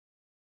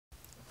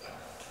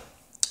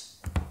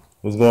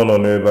What's going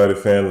on, everybody?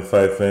 Fans and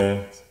fight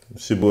fans.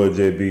 It's your boy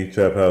JB,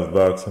 Trap House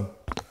Boxing,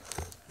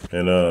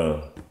 and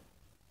I'm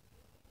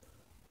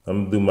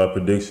gonna do my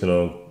prediction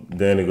on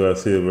Danny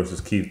Garcia versus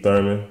Keith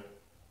Thurman.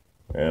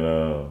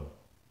 And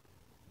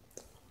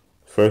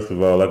first of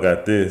all, I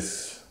got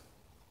this.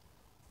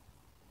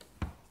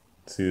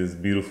 See this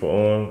beautiful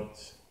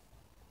orange?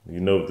 You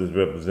know what this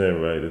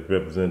represents, right? It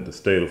represents the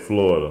state of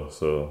Florida.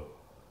 So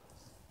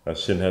I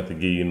shouldn't have to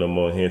give you no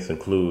more hints and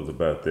clues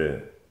about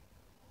that.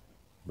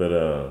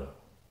 But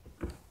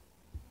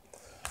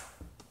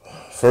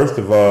first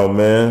of all,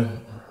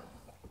 man,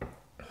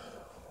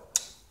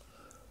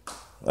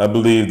 I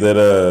believe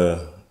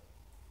that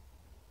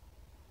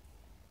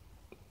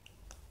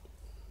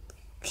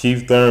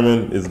Keith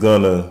Thurman is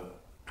gonna.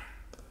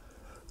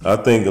 I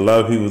think a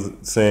lot of people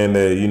saying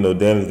that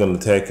Danny's gonna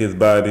attack his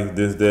body,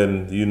 this, that,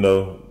 and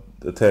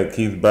attack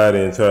Keith's body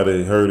and try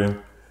to hurt him.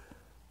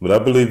 But I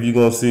believe you're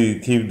gonna see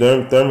Keith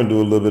Thurman do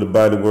a little bit of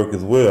body work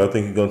as well. I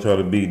think he's gonna try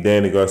to beat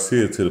Danny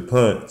Garcia to the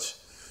punch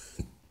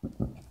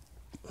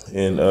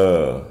and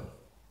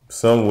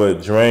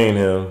somewhat drain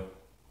him.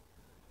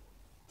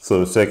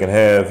 So the second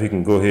half, he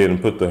can go ahead and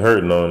put the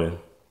hurting on him.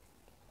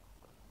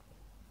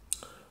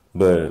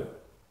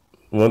 But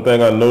one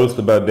thing I noticed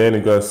about Danny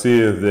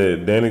Garcia is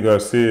that Danny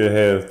Garcia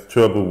has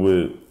trouble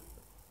with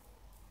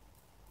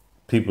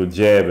people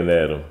jabbing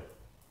at him.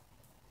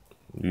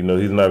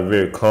 He's not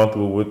very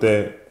comfortable with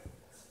that.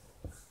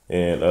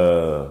 And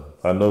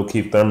I know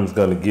Keith Thurman's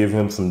going to give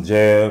him some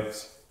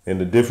jabs. And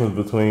the difference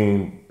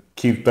between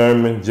Keith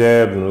Thurman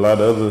jabs and a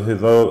lot of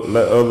his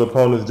other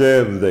opponents'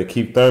 jabs is that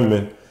Keith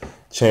Thurman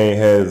chain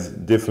has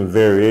different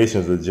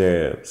variations of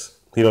jabs.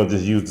 He don't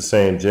just use the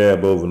same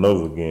jab over and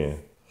over again.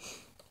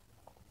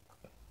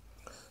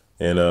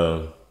 And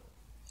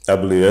I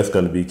believe that's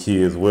going to be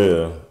key as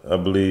well. I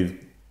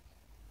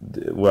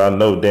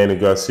know Danny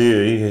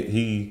Garcia,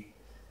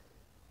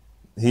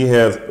 he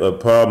has a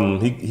problem.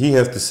 He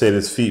has to set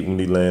his feet when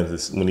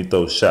he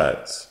throws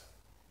shots.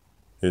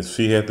 His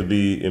feet have to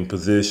be in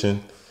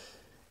position.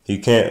 He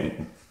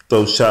can't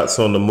throw shots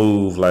on the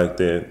move like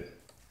that.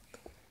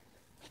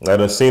 I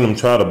done seen him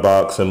try to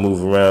box and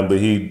move around,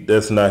 but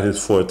that's not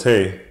his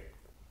forte.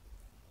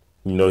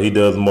 He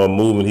does more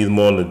moving. He's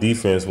more on the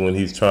defense when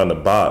he's trying to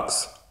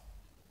box.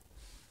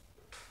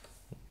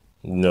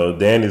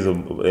 Danny's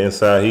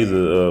he's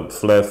a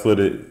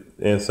flat-footed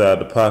inside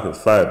the pocket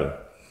fighter.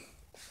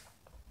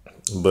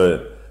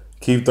 But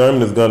Keith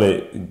Thurman is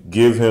gonna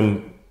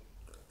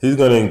he's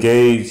gonna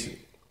engage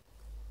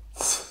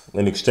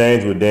in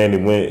exchange with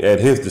Danny at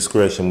his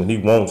discretion when he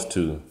wants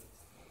to.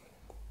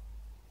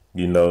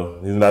 He's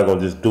not going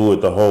to just do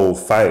it the whole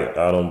fight,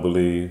 I don't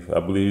believe. I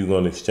believe he's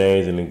going to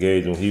exchange and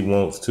engage when he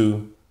wants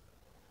to.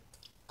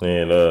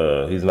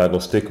 And he's not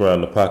going to stick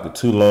around the pocket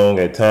too long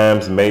at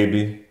times,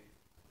 maybe.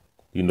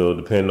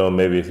 Depending on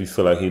maybe if you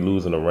feel like he's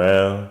losing a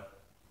round.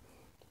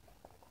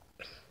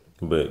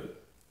 But,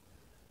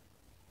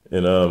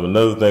 and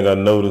another thing I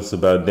noticed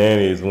about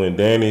Danny is when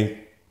Danny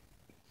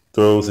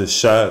throws his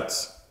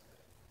shots,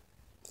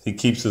 he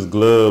keeps his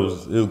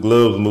gloves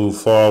move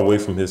far away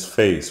from his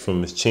face,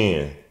 from his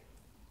chin.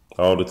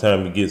 All the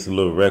time he gets a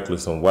little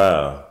reckless and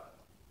wild.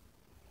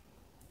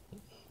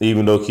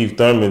 Even though Keith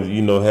Thurman,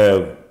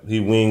 he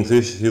wings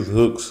his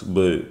hooks,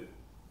 but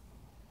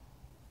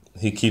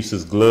he keeps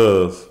his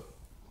glove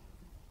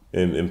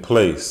in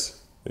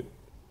place.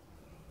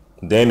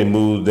 Danny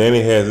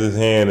has his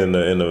hand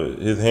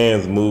his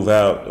hands move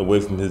out away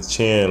from his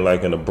chin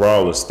like in a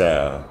brawler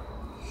style.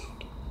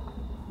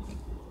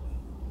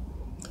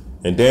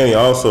 And Danny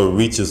also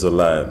reaches a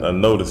lot. I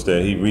noticed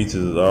that he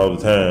reaches all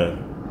the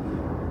time.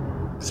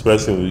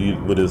 Especially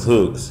with his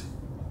hooks.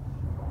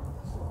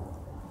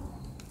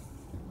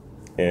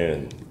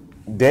 And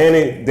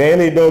Danny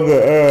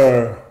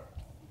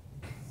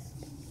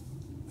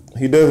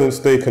doesn't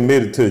stay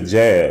committed to a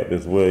jab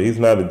as well. He's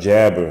not a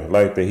jabber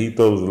like that. He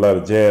throws a lot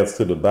of jabs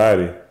to the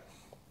body,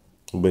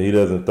 but he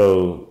doesn't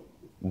throw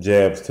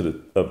jabs to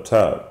the up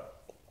top.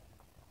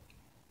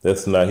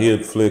 That's not.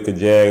 He'll flick a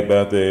jab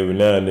out there every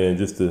now and then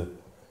just to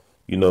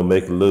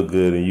make it look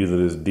good and use it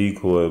as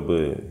decoy,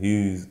 but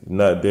he's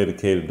not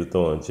dedicated to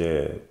throwing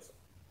jabs.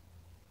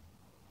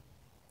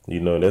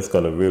 That's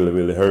gonna really,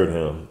 really hurt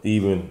him,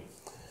 even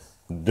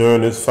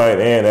during this fight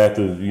and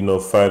after,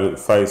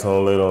 fights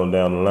on later on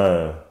down the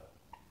line.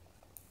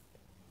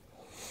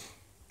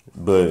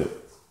 But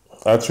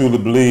I truly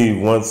believe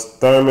once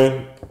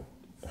Thurman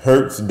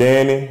hurts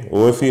Danny,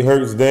 or if he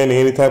hurts Danny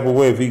any type of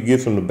way, if he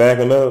gets him to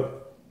backing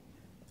up,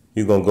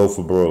 he's gonna go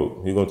for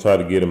broke. He's gonna try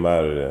to get him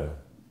out of there.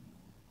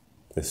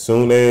 As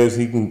soon as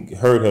he can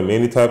hurt him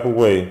any type of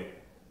way,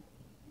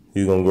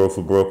 he's going to go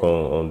for broke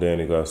on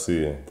Danny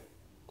Garcia.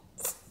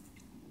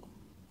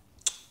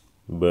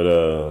 But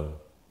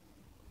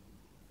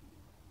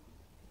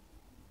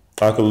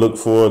I could look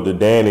forward to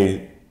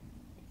Danny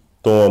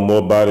throwing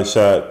more body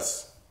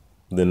shots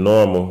than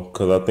normal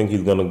because I think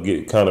he's going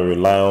to kind of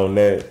rely on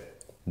that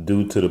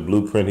due to the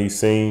blueprint he's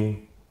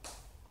seen.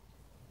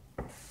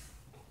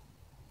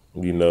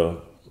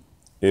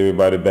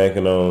 everybody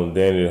banking on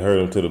Danny to hurt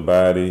him to the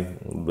body,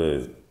 but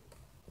it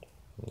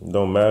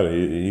don't matter.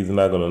 He's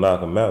not gonna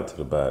knock him out to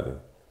the body.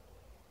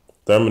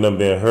 Thurman done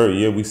been hurt.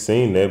 Yeah, we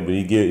seen that, but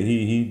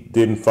he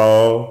didn't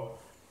fall.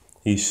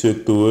 He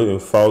shook through it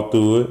and fought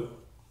through it.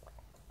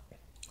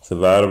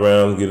 Survived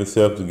around, get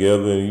himself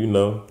together,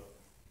 and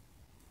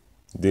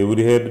did what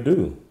he had to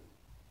do.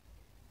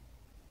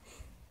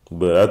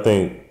 But I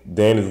think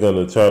Danny's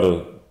gonna try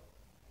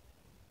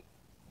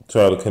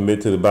to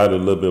commit to the body a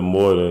little bit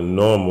more than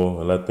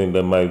normal, and I think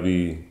that might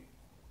be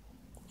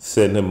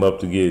setting him up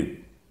to get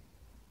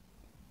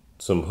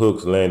some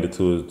hooks landed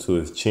to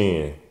his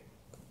chin.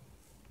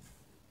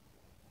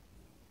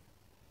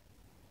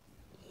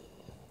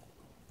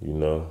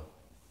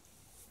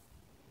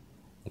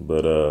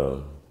 But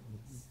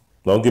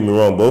don't get me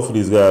wrong, both of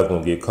these guys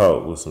gonna get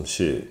caught with some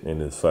shit in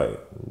this fight.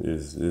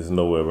 There's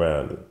no way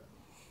around it.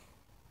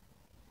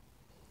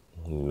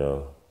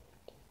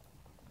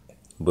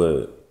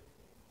 But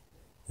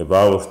if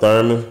I was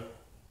Thurman,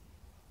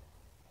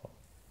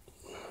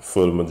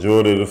 for the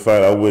majority of the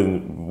fight, I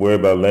wouldn't worry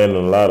about landing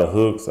a lot of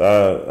hooks.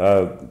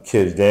 I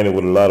catch Danny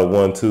with a lot of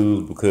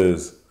 1-2s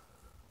because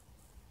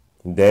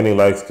Danny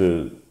likes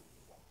to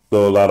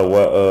throw a lot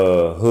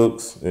of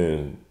hooks,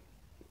 and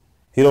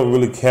he don't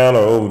really counter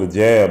over the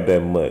jab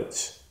that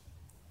much.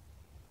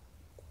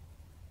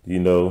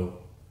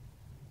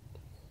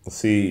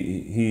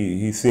 See,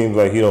 he seems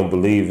like he don't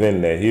believe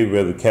in that. He'd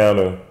rather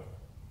counter.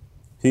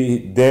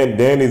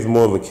 Danny's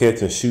more of a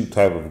catch and shoot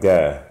type of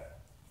guy.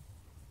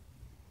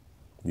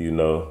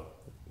 He'll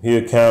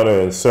counter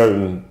in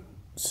certain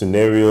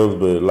scenarios,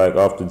 but like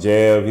off the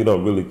jab, he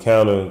don't really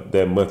counter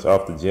that much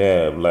off the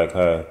jab like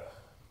how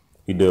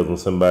he does when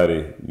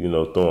somebody,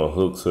 throwing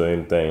hooks or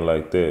anything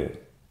like that.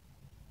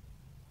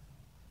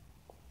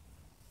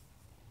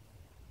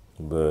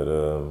 But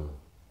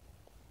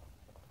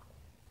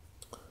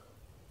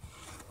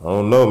I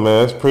don't know,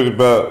 man. That's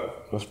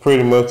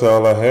pretty much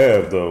all I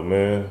have, though,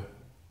 man.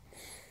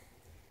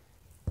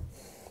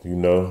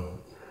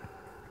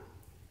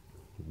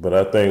 But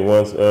I think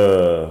once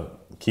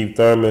Keith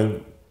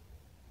Thurman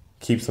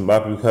keeps him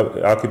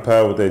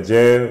occupied with that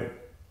jab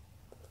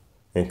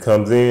and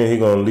comes in, he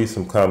gonna unleash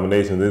some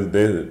combinations. That's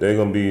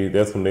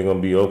when they're gonna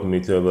be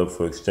opening each other up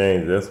for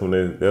exchange. That's when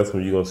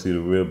you're gonna see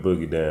the real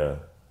boogie down.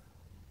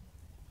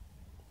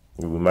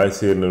 We might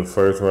see it in the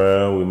first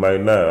round, we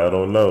might not. I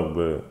don't know,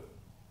 but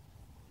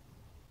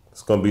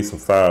it's gonna be some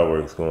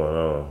fireworks going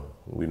on.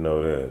 We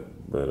know that,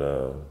 but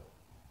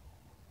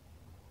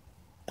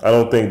I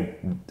don't think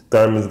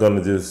Thurman's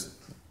gonna just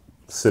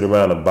sit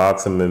around and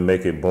box him and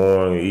make it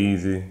boring and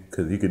easy,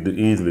 because he could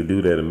easily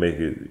do that and make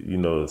it,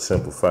 a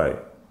simple fight.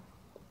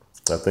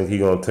 I think he's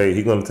gonna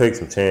take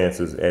some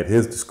chances at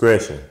his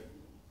discretion,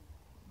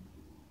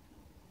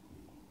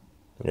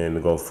 and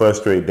they're gonna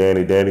frustrate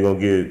Danny. Danny gonna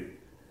get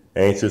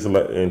anxious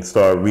and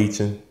start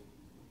reaching.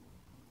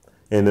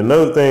 And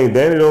another thing,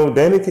 Danny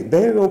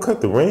don't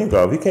cut the ring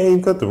off. He can't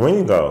even cut the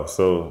ring off.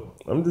 So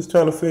I'm just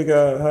trying to figure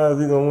out how is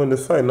he gonna win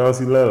this fight now as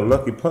he landed a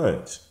lucky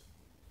punch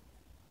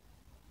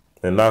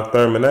and knock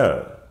Thurman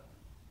out.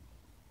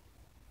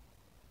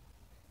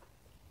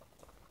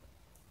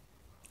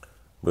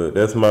 But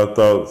that's my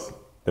thoughts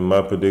and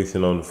my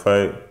prediction on the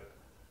fight.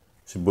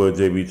 It's your boy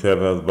JB Trap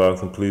House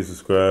Boxing. Please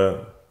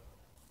subscribe,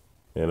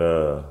 and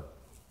I'll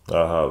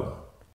holler.